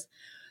 hours,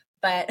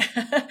 but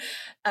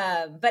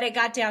it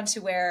got down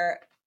to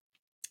where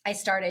I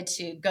started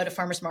to go to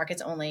farmers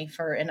markets only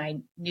and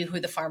I knew who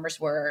the farmers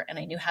were, and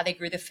I knew how they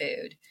grew the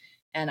food.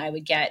 And I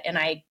would get,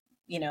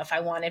 if I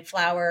wanted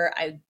flour,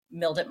 I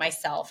milled it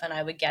myself, and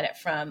I would get it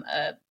from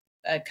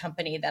a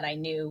company that I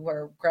knew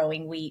were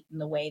growing wheat in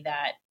the way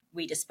that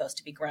wheat is supposed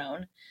to be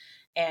grown.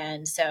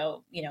 And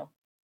so,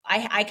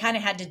 I kind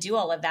of had to do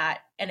all of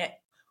that. And it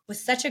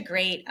was such a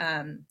great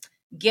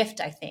gift,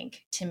 I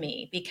think, to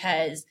me,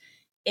 because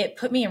it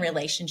put me in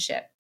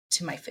relationship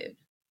to my food.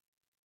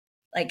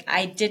 Like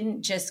I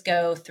didn't just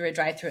go through a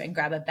drive-through and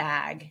grab a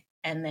bag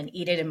and then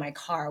eat it in my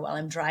car while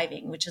I'm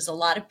driving, which is a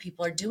lot of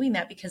people are doing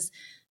that because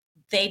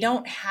they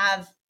don't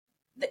have,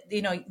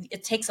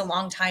 it takes a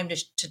long time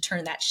to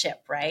turn that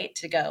ship, right?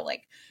 To go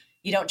like,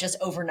 you don't just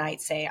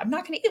overnight say, I'm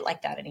not going to eat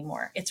like that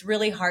anymore. It's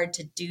really hard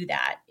to do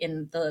that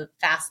in the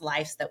fast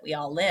lives that we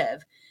all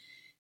live.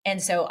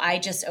 And so I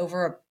just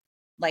over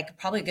like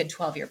probably a good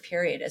 12-year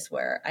period is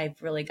where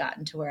I've really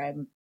gotten to where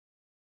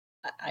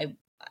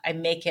I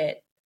make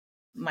it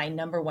my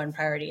number one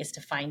priority is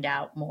to find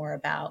out more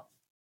about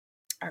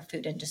our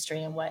food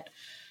industry and what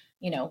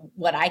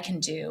I can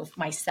do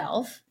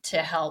myself to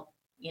help,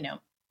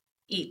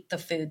 eat the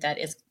food that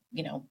is,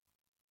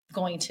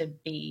 going to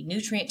be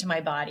nutrient to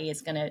my body,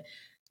 is going to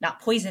not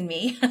poison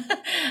me,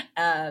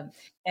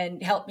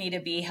 and help me to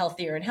be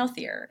healthier and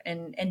healthier,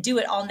 and do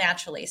it all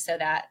naturally, so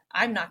that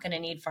I'm not going to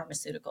need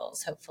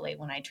pharmaceuticals, hopefully,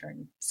 when I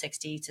turn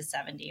 60 to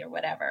 70 or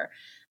whatever.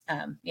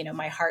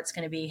 My heart's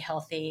going to be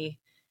healthy.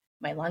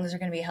 my lungs are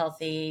going to be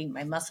healthy,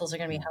 my muscles are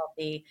going to be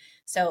healthy.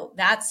 So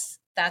that's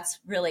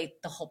really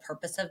the whole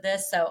purpose of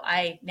this. So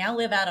I now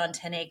live out on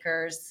 10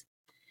 acres.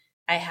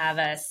 I have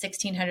a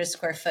 1,600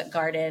 square foot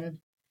garden,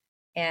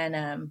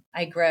 and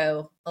I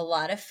grow a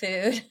lot of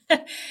food.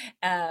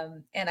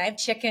 And I have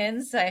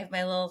chickens. I have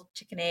my little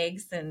chicken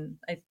eggs, and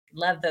I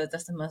love those.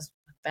 Those are the most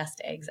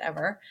best eggs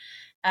ever.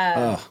 Um,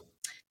 Oh,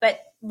 but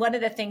one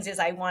of the things is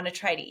I want to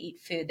try to eat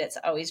food that's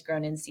always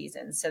grown in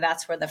season. So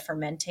that's where the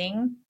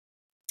fermenting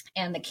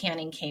and the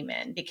canning came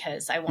in,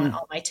 because I want hmm.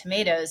 all my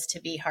tomatoes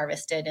to be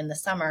harvested in the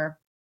summer,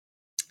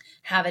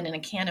 have it in a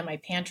can in my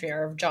pantry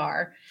or a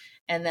jar,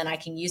 and then I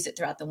can use it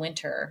throughout the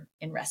winter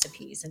in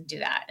recipes and do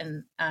that.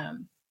 And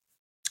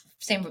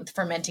same with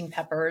fermenting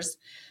peppers.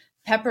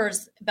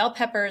 Bell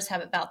peppers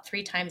have about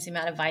 3 times the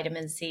amount of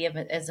vitamin C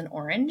as an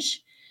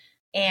orange.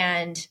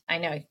 And I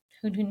know,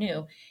 who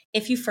knew?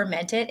 If you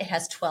ferment it, it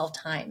has 12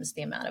 times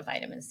the amount of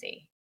vitamin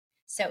C.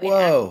 So it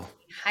Whoa.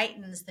 actually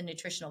heightens the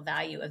nutritional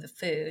value of the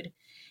food.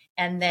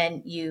 And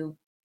then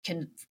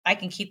I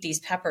can keep these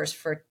peppers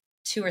for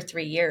 2 or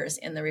 3 years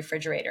in the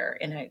refrigerator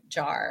in a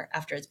jar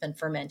after it's been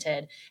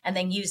fermented, and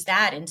then use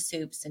that in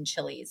soups and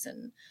chilies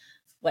and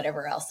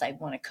whatever else I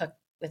want to cook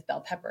with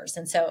bell peppers.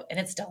 And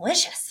it's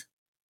delicious.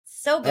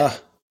 So good.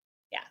 Oh,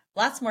 Yeah.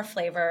 Lots more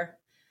flavor.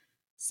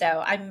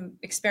 So I'm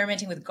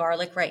experimenting with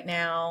garlic right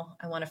now.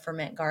 I want to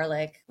ferment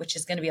garlic, which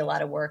is going to be a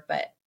lot of work,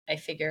 but I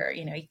figure,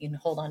 you can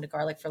hold on to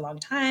garlic for a long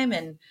time,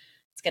 and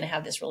it's going to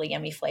have this really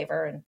yummy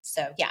flavor. And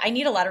so, yeah, I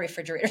need a lot of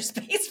refrigerator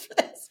space for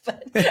this,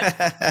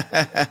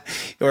 but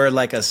or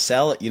like a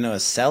cellar, a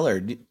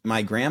cellar.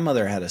 My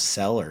grandmother had a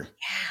cellar.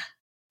 yeah,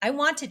 I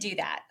want to do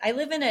that. I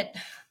live in a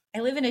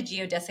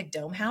geodesic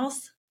dome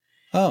house,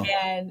 Oh,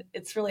 and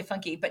it's really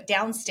funky. But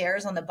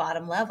downstairs on the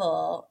bottom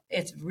level,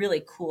 it's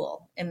really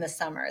cool in the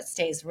summer. It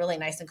stays really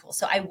nice and cool.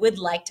 So I would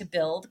like to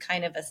build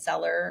kind of a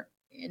cellar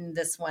in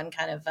this one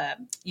kind of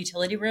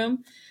utility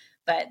room,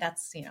 but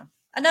that's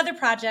another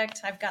project.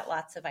 I've got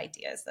lots of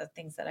ideas of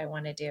things that I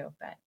want to do,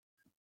 but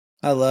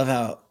I love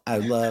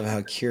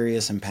how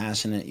curious and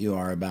passionate you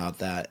are about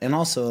that. And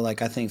also,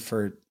 like, I think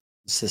for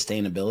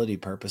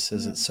sustainability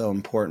purposes, it's Mhm. so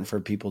important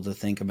for people to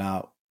think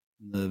about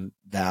the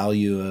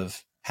value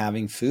of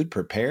having food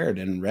prepared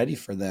and ready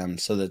for them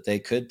so that they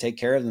could take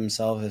care of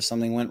themselves if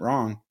something went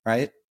wrong,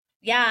 right?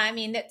 Yeah, I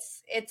mean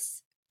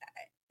it's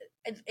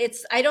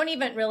I don't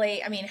even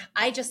really, I mean,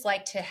 I just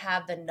like to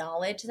have the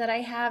knowledge that I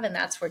have, and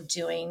that's where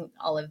doing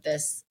all of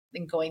this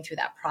and going through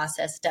that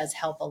process does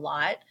help a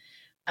lot.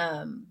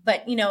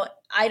 But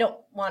I don't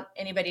want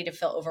anybody to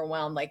feel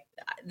overwhelmed. Like,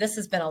 this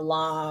has been a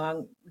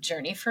long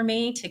journey for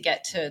me to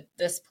get to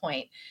this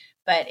point.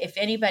 But if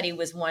anybody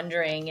was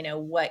wondering,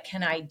 what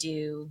can I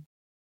do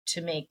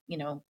to make,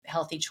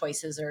 healthy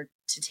choices or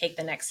to take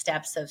the next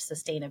steps of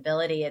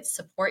sustainability, it's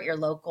support your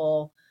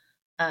local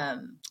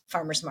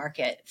farmers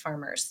market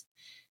farmers.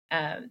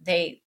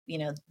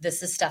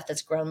 This is stuff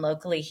that's grown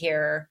locally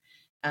here.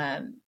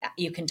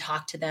 You can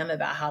talk to them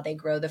about how they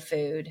grow the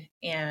food,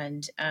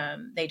 and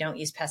they don't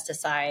use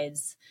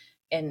pesticides.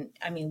 And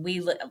I mean,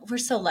 we're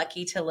so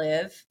lucky to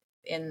live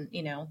in,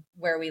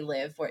 where we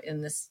live. We're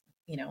in this,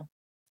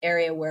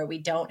 area where we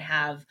don't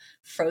have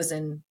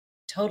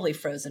totally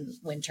frozen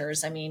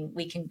winters. I mean,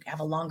 we can have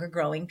a longer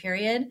growing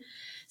period.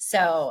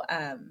 So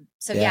yeah,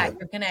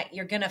 Yeah.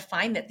 you're gonna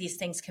find that these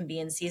things can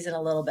be in season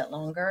a little bit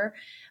longer.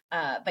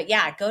 But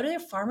yeah, go to their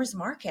farmers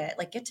market,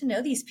 like, get to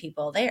know these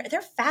people. They're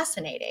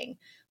fascinating.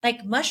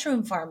 Like,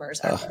 mushroom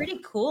farmers are Oh, pretty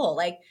cool.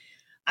 Like,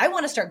 I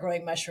want to start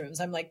growing mushrooms.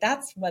 I'm like,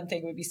 that's one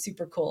thing would be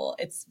super cool.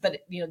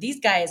 But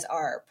these guys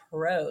are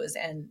pros,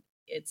 and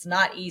it's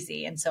not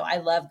easy. And so I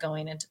love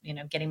going and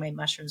getting my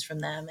mushrooms from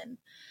them. And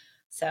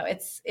so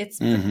it's pretty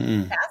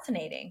hmm.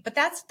 fascinating. But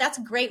that's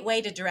a great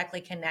way to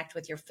directly connect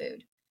with your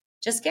food.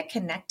 Just get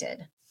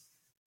connected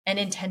and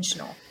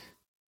intentional.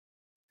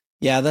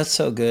 Yeah, that's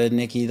so good,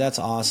 Nikki. That's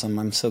awesome.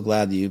 I'm so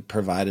glad that you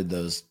provided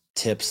those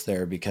tips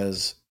there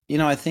because,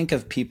 I think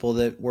of people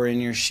that were in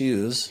your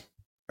shoes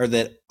or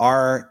that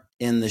are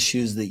in the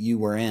shoes that you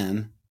were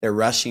in. They're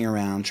rushing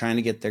around, trying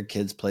to get their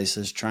kids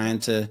places, trying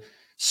to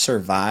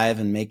survive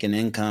and make an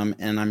income.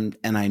 And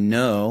I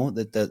know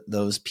that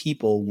those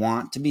people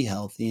want to be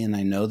healthy, and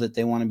I know that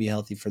they want to be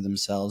healthy for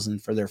themselves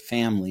and for their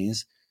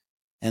families.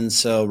 And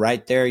so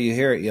right there, you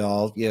hear it,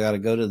 y'all. You got to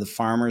go to the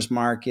farmer's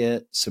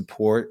market,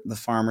 support the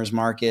farmer's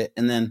market.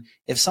 And then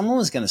if someone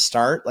was going to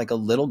start like a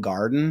little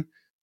garden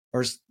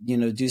or,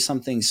 do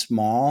something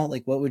small,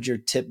 like what would your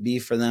tip be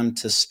for them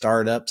to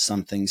start up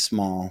something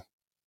small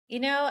You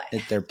know,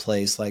 at their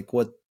place? Like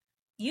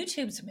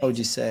YouTube's what would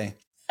you amazing. say?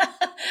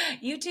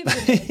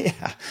 YouTube's amazing.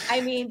 Yeah, I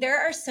mean, there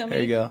are so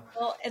there you many go.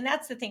 people, and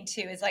that's the thing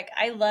too, is like,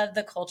 I love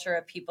the culture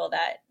of people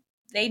that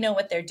they know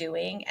what they're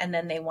doing, and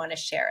then they want to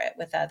share it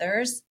with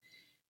others.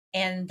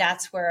 And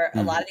that's where a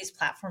Mm, lot of these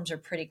platforms are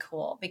pretty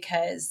cool,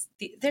 because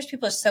there's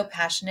people who are so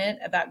passionate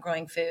about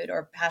growing food,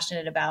 or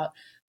passionate about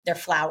their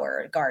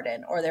flower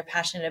garden, or they're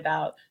passionate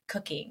about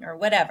cooking or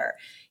whatever.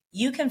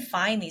 You can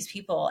find these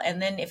people,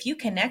 and then if you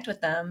connect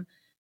with them,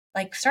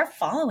 like, start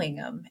following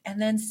them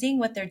and then seeing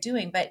what they're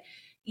doing. But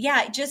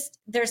yeah, just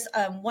there's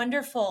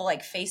wonderful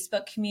like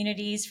Facebook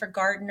communities for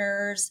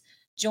gardeners.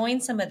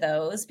 Join some of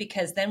those,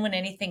 because then when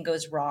anything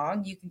goes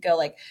wrong, you can go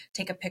like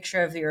take a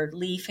picture of your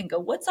leaf and go,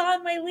 "What's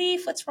on my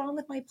leaf? What's wrong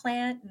with my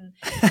plant?" And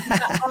you've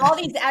got all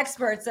these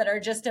experts that are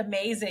just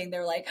amazing.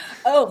 They're like,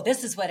 "Oh,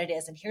 this is what it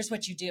is, and here's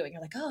what you do." And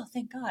you're like, "Oh,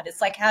 thank God."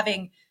 It's like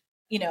having,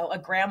 a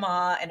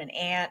grandma and an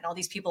aunt and all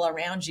these people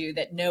around you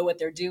that know what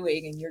they're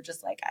doing, and you're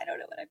just like, "I don't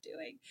know what I'm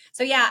doing."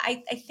 So yeah,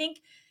 I think,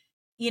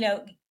 you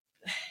know,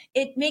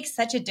 it makes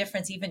such a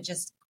difference, even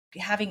just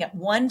having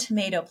one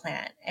tomato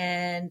plant,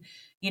 and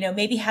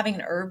maybe having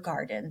an herb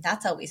garden.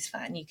 That's always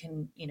fun. You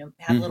can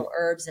have Mhm. little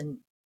herbs and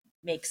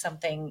make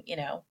something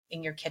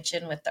in your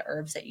kitchen with the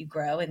herbs that you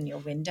grow in your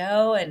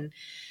window. And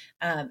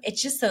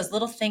it's just those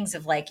little things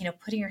of like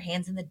putting your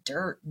hands in the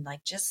dirt and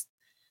like just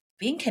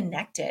being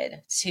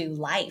connected to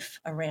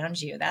life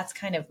around you. That's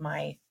kind of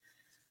my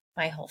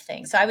whole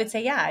thing. So I would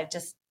say, yeah,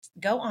 just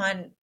go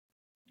on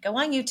go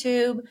on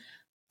YouTube,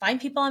 find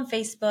people on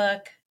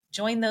Facebook,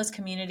 join those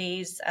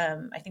communities.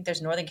 I think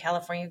there's Northern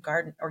California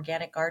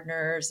organic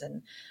gardeners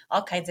and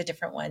all kinds of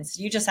different ones.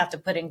 You just have to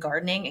put in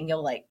gardening and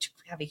you'll like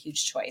have a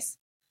huge choice.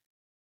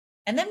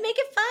 And then make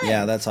it Yeah,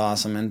 fun. that's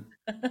awesome. And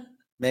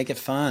make it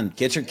fun.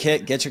 Get your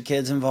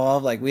kids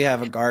involved. Like we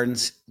have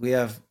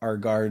our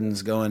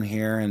gardens going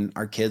here, and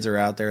our kids are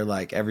out there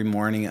like every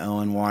morning.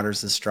 Owen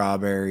waters the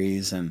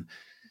strawberries and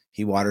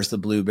he waters the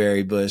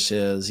blueberry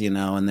bushes, and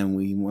then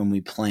when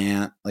we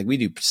plant, like we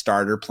do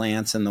starter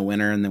plants in the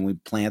winter, and then we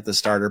plant the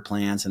starter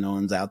plants, and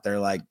Owen's out there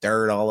like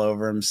dirt all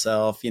over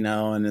himself,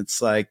 and it's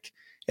like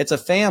it's a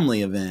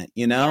family event,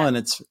 Yeah. and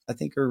it's I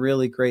think a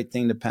really great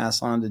thing to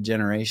pass on to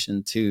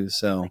generation too.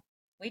 So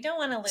We don't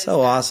want to lose so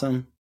that.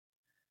 awesome.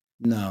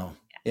 No.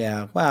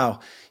 Yeah.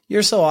 Wow.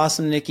 You're so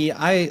awesome, Nikki.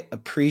 I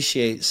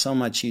appreciate so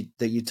much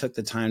that you took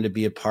the time to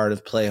be a part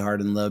of Play Hard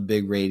and Love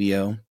Big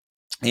Radio,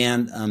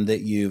 and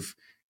that you've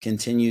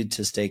continued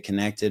to stay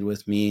connected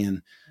with me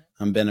and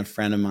been a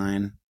friend of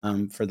mine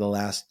for the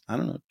last, I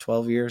don't know,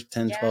 12 years,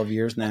 10, Yeah. 12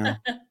 years now.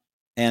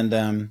 And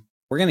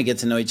we're going to get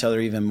to know each other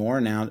even more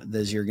now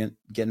as you're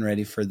getting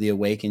ready for the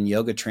Awaken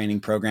Yoga training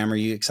program. Are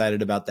you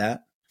excited about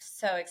that?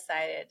 So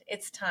excited.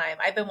 It's time.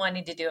 I've been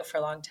wanting to do it for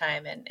a long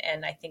time,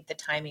 and I think the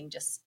timing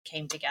just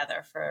came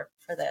together for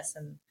this.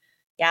 And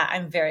yeah,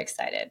 I'm very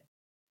excited.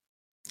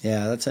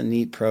 Yeah, that's a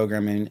neat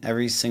program. I mean,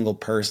 every single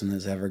person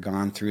that's ever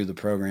gone through the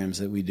programs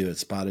that we do at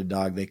Spotted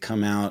Dog, they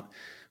come out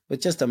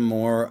with just a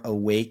more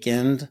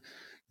awakened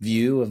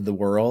view of the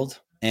world.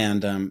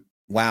 And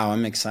wow,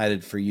 I'm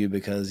excited for you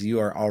because you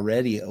are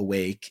already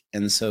awake.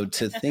 And so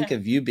to think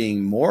of you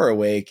being more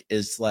awake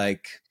is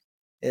like,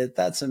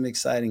 that's some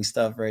exciting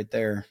stuff right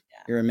there. Yeah.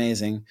 You're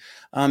amazing.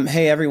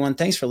 Hey, everyone,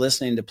 thanks for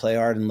listening to Play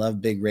Hard and Love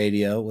Big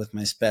Radio with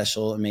my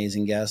special,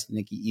 amazing guest,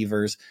 Nikki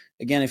Evers.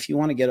 Again, if you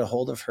want to get a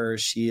hold of her,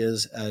 she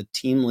is a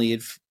team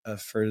lead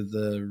for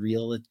the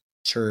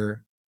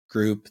realtor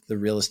group, the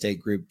real estate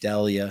group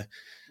Delia,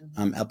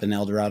 Mhm. up in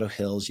El Dorado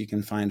Hills. You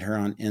can find her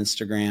on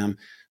Instagram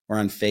or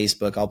on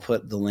Facebook. I'll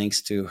put the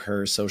links to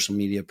her social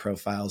media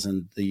profiles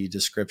in the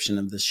description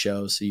of the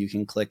show so you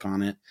can click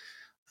on it.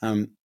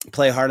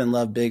 Play Hard and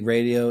Love Big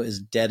Radio is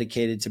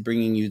dedicated to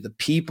bringing you the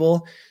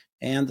people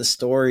and the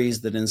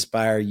stories that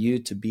inspire you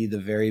to be the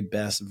very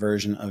best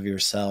version of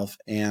yourself.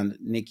 And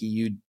Nikki,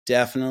 you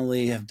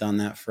definitely have done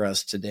that for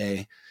us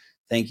today.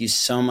 Thank you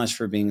so much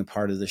for being a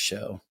part of the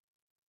show.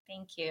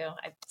 Thank you.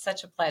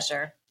 Such a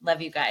pleasure.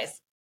 Love you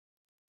guys.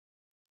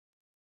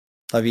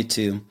 Love you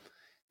too.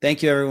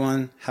 Thank you,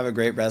 everyone. Have a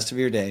great rest of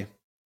your day.